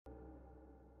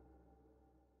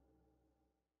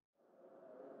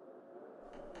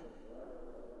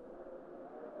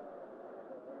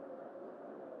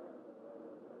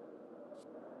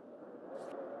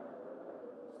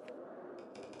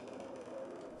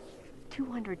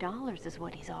$200 is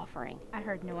what he's offering. I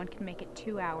heard no one can make it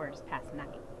 2 hours past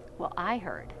night. Well, I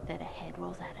heard that a head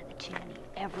rolls out of the chimney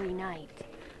every night.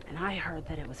 And I heard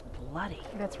that it was bloody.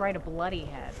 That's right, a bloody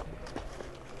head.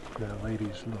 Now,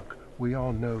 ladies, look. We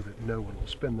all know that no one will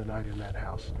spend the night in that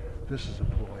house. This is a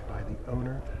ploy by the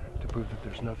owner to prove that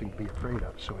there's nothing to be afraid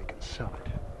of so he can sell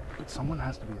it. But someone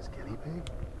has to be his guinea pig.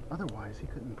 Otherwise, he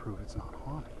couldn't prove it's not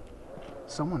haunted.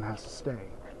 Someone has to stay,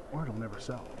 or it'll never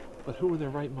sell. But who in their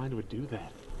right mind would do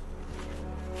that?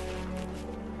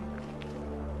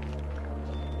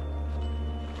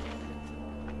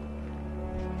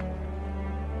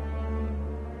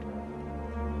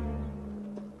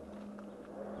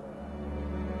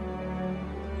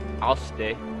 I'll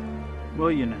stay.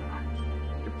 Will you now?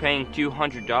 You're paying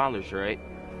 $200, right?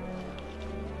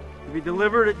 To be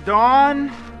delivered at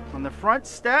dawn on the front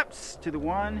steps to the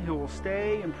one who will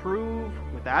stay and prove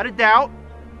without a doubt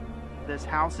this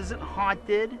house isn't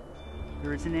haunted,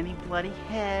 there isn't any bloody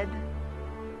head,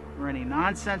 or any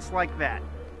nonsense like that.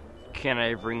 Can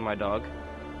I bring my dog?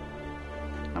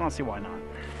 I don't see why not.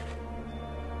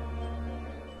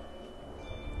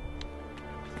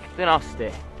 Then I'll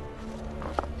stay.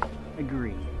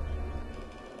 Agreed.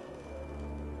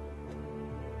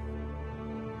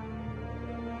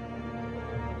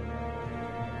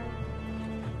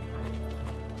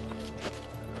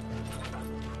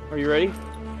 Are you ready?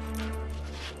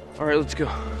 All right, let's go.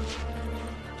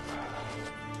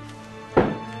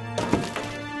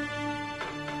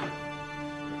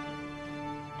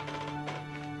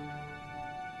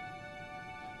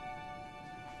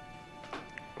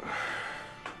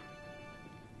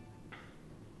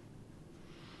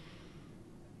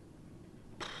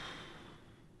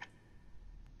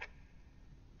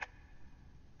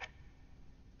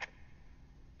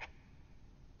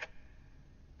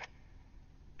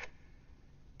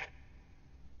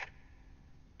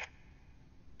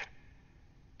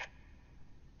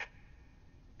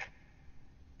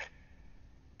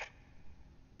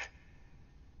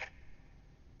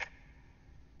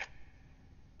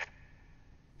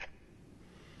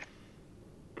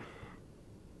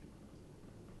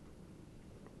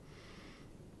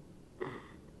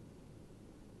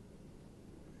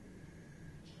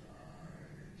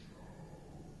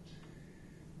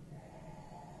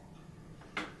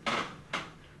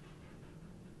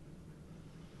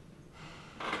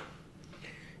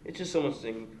 It's just someone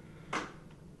singing.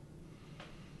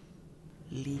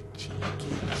 Lychee,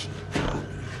 kitchee,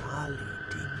 holly, holly,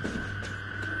 dingo,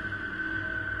 dingo.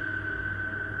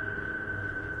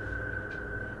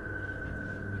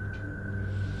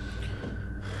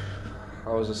 I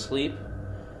was asleep.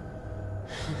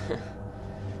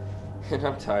 And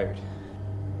I'm tired.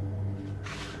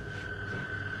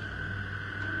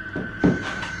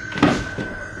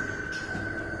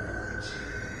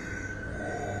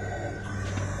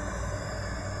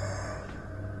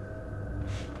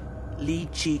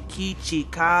 Lychee, kitchee,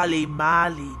 kali,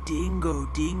 mali, dingo,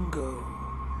 dingo.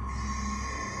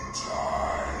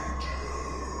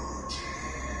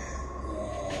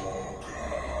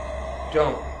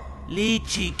 Don't.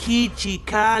 Lychee, kitchee,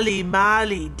 kali,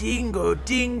 mali, dingo,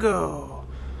 dingo.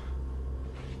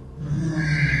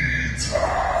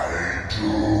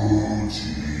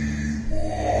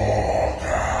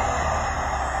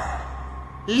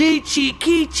 Lychee,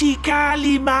 kitchee,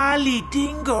 kali, mali,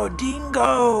 dingo,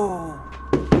 dingo.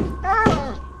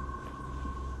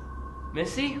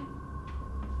 Missy?